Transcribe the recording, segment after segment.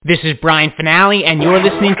This is Brian Finale, and you're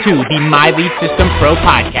listening to the My Lead System Pro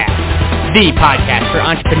podcast, the podcast for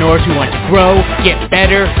entrepreneurs who want to grow, get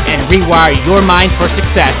better, and rewire your mind for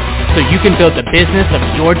success so you can build the business of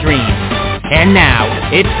your dreams. And now,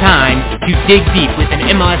 it's time to dig deep with an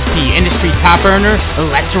MLSP industry top earner.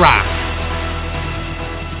 Let's rock.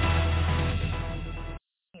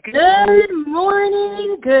 Good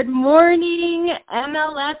morning,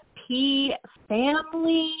 MLSP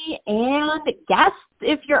family and guests.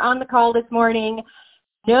 If you're on the call this morning,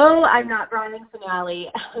 no, I'm not Brian Finale.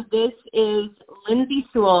 This is Lindsay,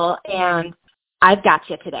 Sewell, and I've got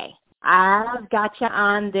you today. I've got you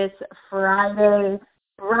on this Friday.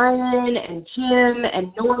 Brian and Jim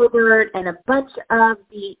and Norbert and a bunch of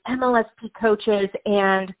the MLSP coaches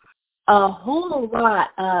and a whole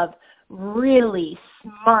lot of really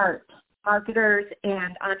smart marketers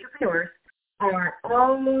and entrepreneurs are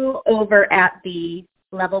all over at the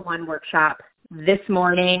Level 1 workshop this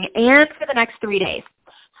morning and for the next 3 days.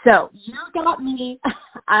 So you got me,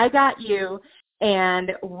 I got you,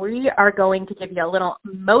 and we are going to give you a little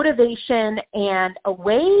motivation and a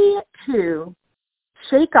way to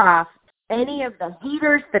shake off any of the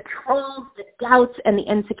haters, the trolls, the doubts, and the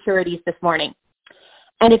insecurities this morning.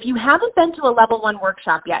 And if you haven't been to a Level 1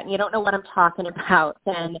 workshop yet and you don't know what I'm talking about,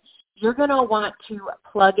 then you're going to want to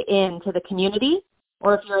plug into the community,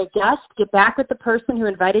 or if you're a guest, get back with the person who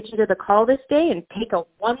invited you to the call this day and take a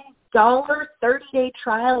 $1 30-day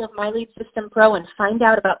trial of My Lead System Pro and find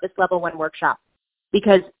out about this Level 1 workshop,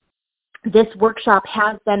 because this workshop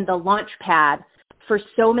has been the launch pad for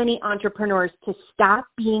so many entrepreneurs to stop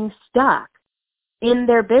being stuck in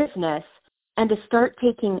their business and to start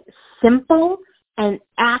taking simple and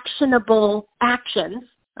actionable actions.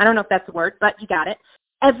 I don't know if that's a word, but you got it.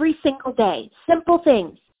 Every single day, simple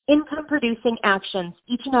things, income-producing actions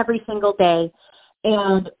each and every single day,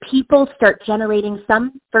 and people start generating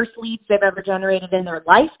some first leads they've ever generated in their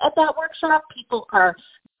life at that workshop. People are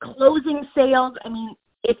closing sales. I mean,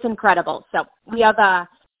 it's incredible. So we have if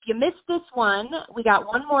you missed this one, we got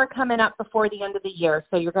one more coming up before the end of the year,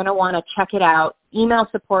 so you're going to want to check it out. Email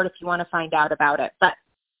support if you want to find out about it. But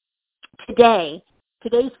today's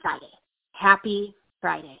Friday. Happy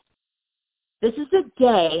Friday. This is a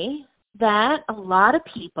day that a lot of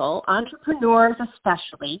people, entrepreneurs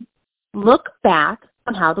especially, look back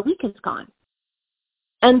on how the week has gone.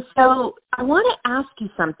 And so I want to ask you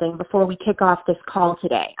something before we kick off this call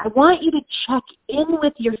today. I want you to check in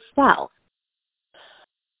with yourself.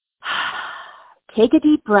 Take a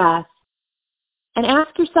deep breath and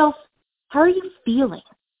ask yourself, how are you feeling?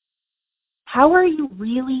 How are you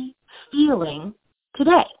really feeling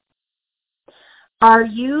today? Are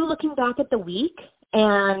you looking back at the week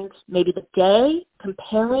and maybe the day,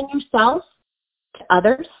 comparing yourself to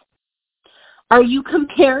others? Are you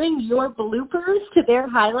comparing your bloopers to their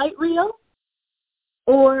highlight reel?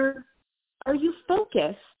 Or are you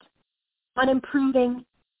focused on improving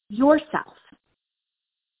yourself?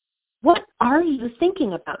 What are you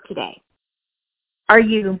thinking about today? Are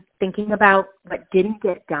you thinking about what didn't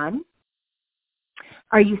get done?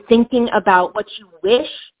 Are you thinking about what you wish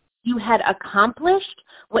you had accomplished,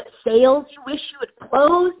 what sales you wish you had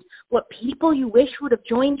closed, what people you wish would have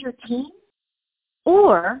joined your team?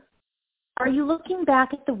 Or are you looking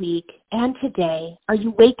back at the week and today, are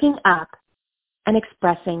you waking up and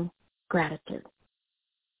expressing gratitude?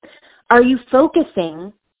 Are you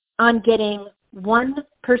focusing on getting 1%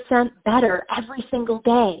 better every single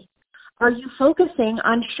day? Are you focusing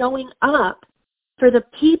on showing up for the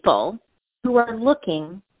people who are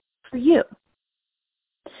looking for you?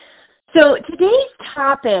 So today's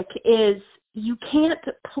topic is you can't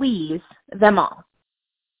please them all.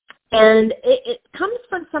 And it comes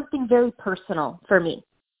from something very personal for me.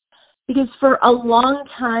 Because for a long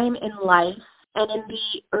time in life and in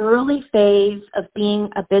the early phase of being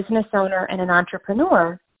a business owner and an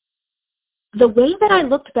entrepreneur, the way that I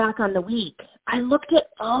looked back on the week, I looked at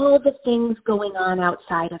all the things going on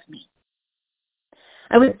outside of me.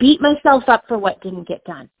 I would beat myself up for what didn't get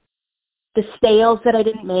done. The sales that I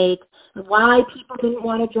didn't make, why people didn't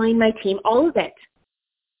want to join my team, all of it.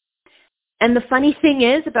 And the funny thing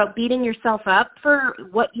is about beating yourself up for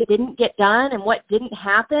what you didn't get done and what didn't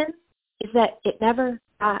happen is that it never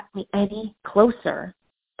got me any closer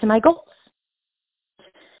to my goals.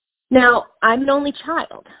 Now, I'm an only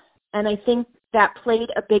child, and I think that played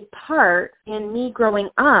a big part in me growing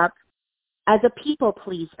up as a people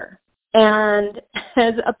pleaser and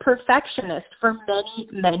as a perfectionist for many,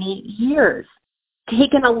 many years.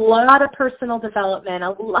 Taken a lot of personal development,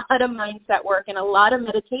 a lot of mindset work, and a lot of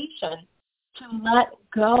meditation to let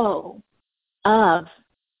go of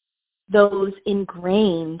those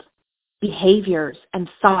ingrained behaviors and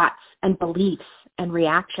thoughts and beliefs and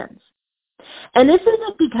reactions. And this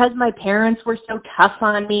isn't because my parents were so tough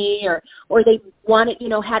on me or they wanted,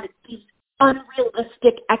 had these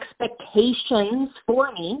unrealistic expectations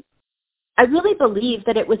for me. I really believe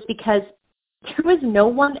that it was because there was no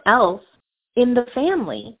one else in the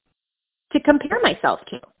family to compare myself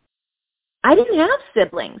to. I didn't have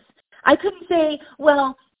siblings. I couldn't say,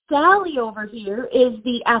 well, Sally over here is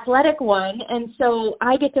the athletic one, and so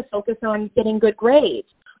I get to focus on getting good grades.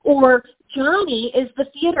 Or Johnny is the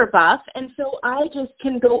theater buff, and so I just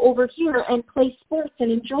can go over here and play sports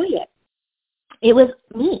and enjoy it. It was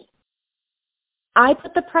me. I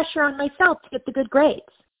put the pressure on myself to get the good grades,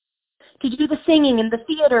 to do the singing and the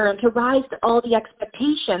theater, and to rise to all the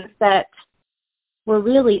expectations that were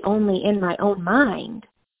really only in my own mind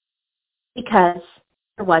because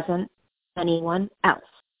there wasn't anyone else.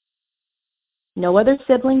 No other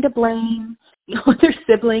sibling to blame, no other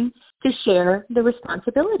sibling to share the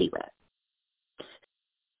responsibility with.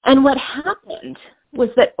 And what happened was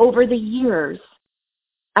that over the years,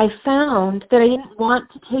 I found that I didn't want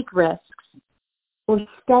to take risks or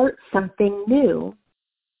start something new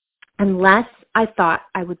unless I thought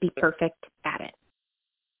I would be perfect at it.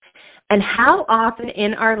 And how often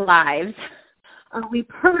in our lives are we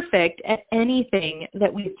perfect at anything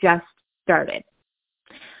that we've just started?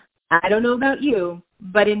 I don't know about you,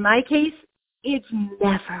 but in my case, it's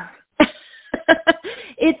never.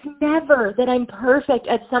 It's never that I'm perfect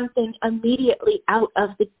at something immediately out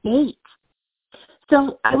of the gate.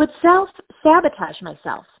 So I would self-sabotage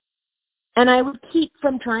myself, and I would keep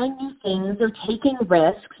from trying new things or taking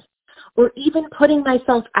risks or even putting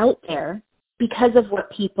myself out there because of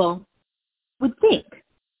what people would think.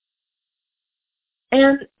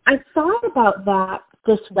 And I thought about that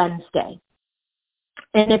this Wednesday.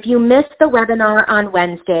 And if you missed the webinar on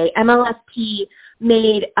Wednesday, MLSP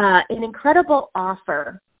made an incredible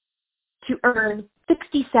offer to earn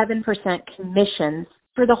 67% commissions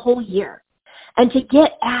for the whole year and to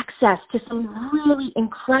get access to some really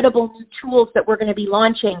incredible new tools that we're going to be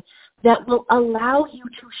launching that will allow you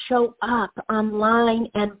to show up online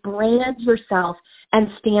and brand yourself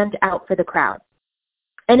and stand out for the crowd.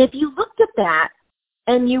 And if you looked at that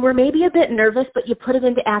and you were maybe a bit nervous, but you put it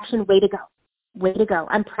into action, way to go. Way to go.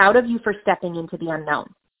 I'm proud of you for stepping into the unknown.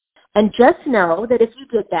 And just know that if you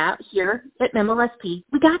did that here at MLSP,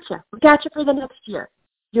 we got you. We got you for the next year.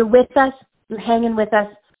 You're with us. You're hanging with us.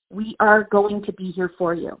 We are going to be here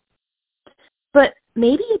for you. But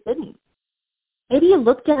maybe you didn't. Maybe you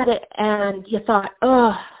looked at it and you thought,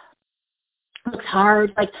 oh, it looks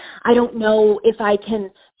hard. Like, I don't know if I can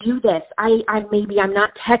do this. Maybe I'm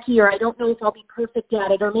not techie, or I don't know if I'll be perfect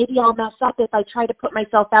at it, or maybe I'll mess up if I try to put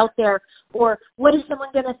myself out there, or what is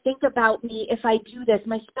someone going to think about me if I do this?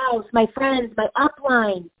 My spouse, my friends, my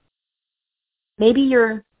upline. Maybe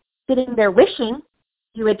you're sitting there wishing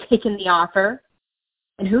you had taken the offer,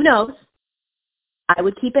 and who knows? I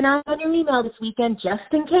would keep an eye on your email this weekend just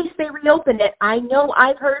in case they reopen it. I know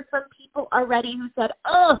I've heard from people already who said,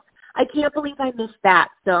 oh, I can't believe I missed that.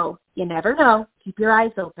 So you never know. Keep your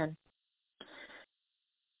eyes open.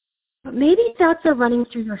 But maybe thoughts are running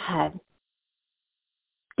through your head.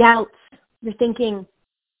 Doubts. You're thinking,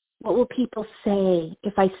 what will people say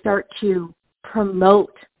if I start to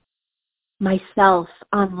promote myself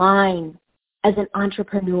online as an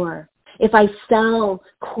entrepreneur? If I sell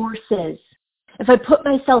courses? If I put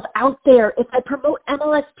myself out there? If I promote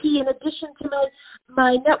MLSP in addition to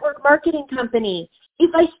my network marketing company? If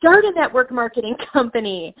I start a network marketing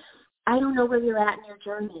company? I don't know where you're at in your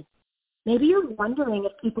journey. Maybe you're wondering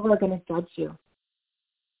if people are going to judge you.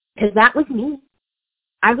 Because that was me.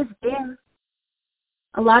 I was there.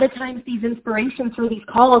 A lot of times these inspirations for these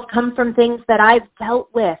calls come from things that I've dealt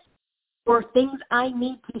with or things I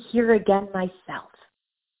need to hear again myself.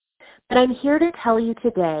 But I'm here to tell you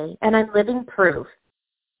today, and I'm living proof,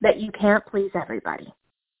 that you can't please everybody.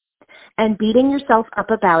 And beating yourself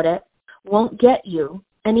up about it won't get you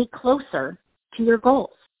any closer to your goals.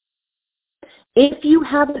 If you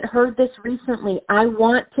haven't heard this recently, I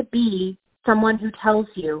want to be someone who tells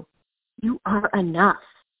you, you are enough.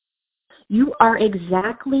 You are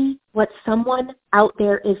exactly what someone out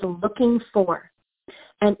there is looking for.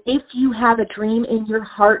 And if you have a dream in your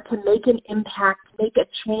heart to make an impact, make a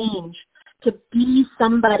change, to be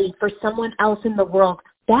somebody for someone else in the world,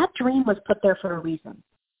 that dream was put there for a reason.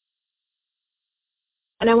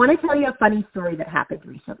 And I want to tell you a funny story that happened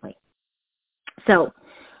recently. So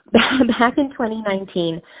back in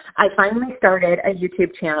 2019, I finally started a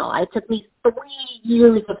YouTube channel. It took me 3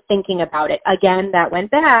 years of thinking about it. Again, that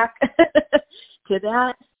went back to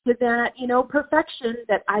that, perfection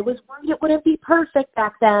that I was worried it wouldn't be perfect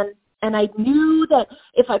back then. And I knew that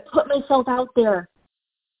if I put myself out there,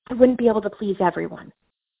 I wouldn't be able to please everyone.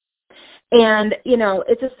 And,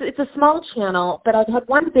 it's a small channel, but I've had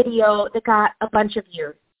one video that got a bunch of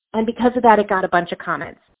views. And because of that, it got a bunch of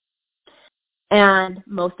comments. And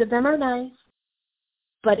most of them are nice.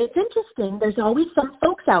 But it's interesting. There's always some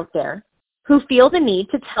folks out there who feel the need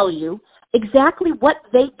to tell you exactly what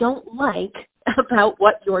they don't like about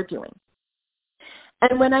what you're doing.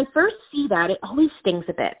 And when I first see that, it always stings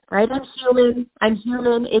a bit, right? I'm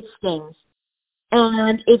human, it stings.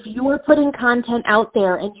 And if you're putting content out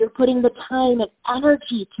there and you're putting the time and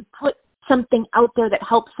energy to put something out there that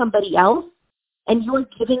helps somebody else, and you're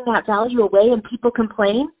giving that value away and people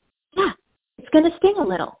complain, yeah, it's going to sting a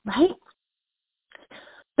little, right?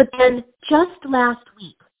 But then just last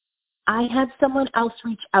week, I had someone else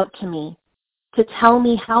reach out to me to tell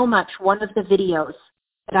me how much one of the videos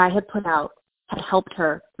that I had put out had helped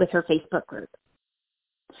her with her Facebook group.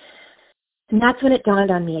 And that's when it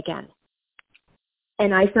dawned on me again.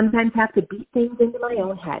 And I sometimes have to beat things into my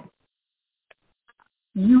own head.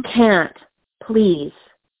 You can't please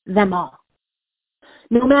them all.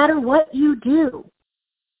 No matter what you do,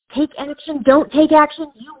 take action, don't take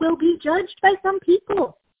action, you will be judged by some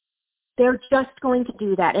people. They're just going to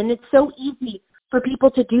do that. And it's so easy for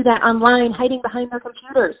people to do that online, hiding behind their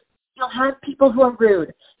computers. You'll have people who are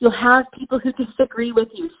rude. You'll have people who disagree with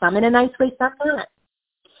you, some in a nice way, some not.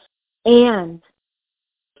 And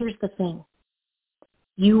here's the thing.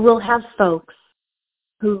 You will have folks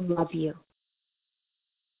who love you.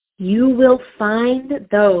 You will find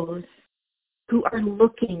those who are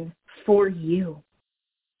looking for you.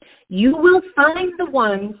 You will find the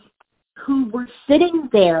ones who were sitting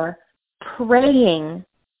there praying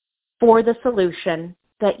for the solution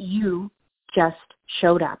that you just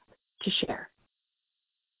showed up to share.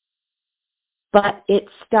 But it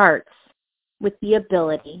starts with the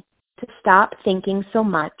ability to stop thinking so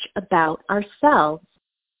much about ourselves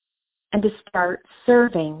and to start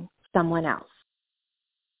serving someone else.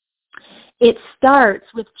 It starts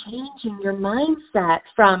with changing your mindset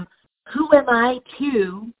from who am I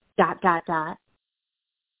to ...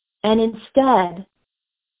 and instead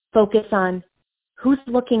focus on who's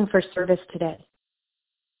looking for service today.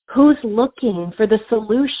 Who's looking for the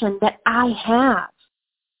solution that I have?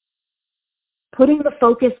 Putting the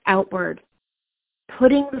focus outward,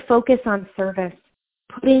 putting the focus on service,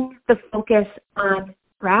 putting the focus on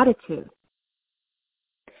gratitude,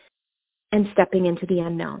 and stepping into the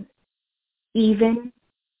unknown, even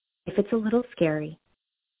if it's a little scary,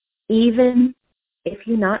 even if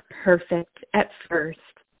you're not perfect at first,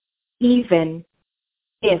 even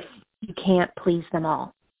if you can't please them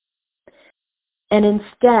all. And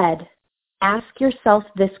instead, ask yourself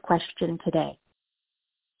this question today.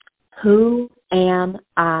 Who am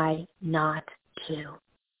I not to?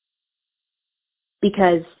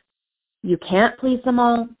 Because you can't please them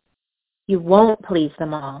all. You won't please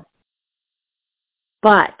them all.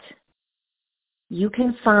 But you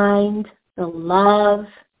can find the love,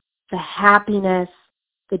 the happiness,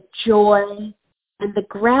 the joy, and the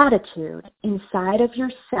gratitude inside of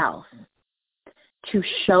yourself to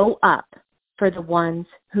show up for the ones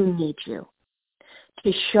who need you,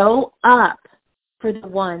 to show up for the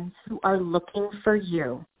ones who are looking for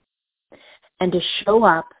you, and to show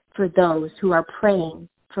up for those who are praying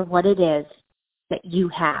for what it is that you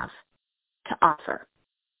have to offer.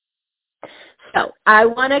 So I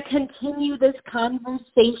want to continue this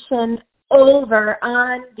conversation over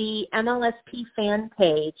on the MLSP fan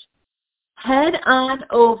page. Head on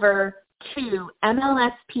over to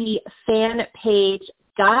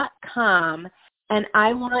MLSPfanpage.com, and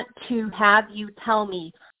I want to have you tell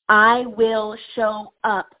me, I will show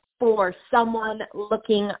up for someone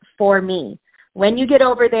looking for me. When you get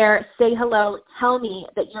over there, say hello, tell me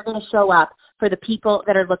that you're going to show up for the people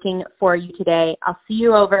that are looking for you today. I'll see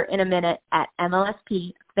you over in a minute at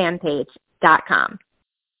MLSPfanpage.com.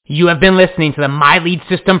 You have been listening to the My Lead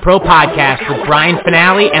System Pro podcast with Brian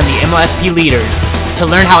Finale and the MLSP leaders. To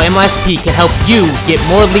learn how MLSP can help you get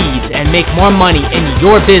more leads and make more money in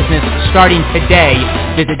your business starting today,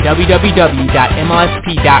 visit www.mlsp.com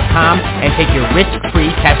and take your risk-free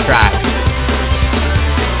test drive.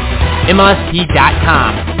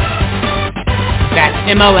 MLSP.com. That's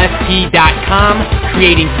MLSP.com,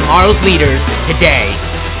 creating tomorrow's leaders today.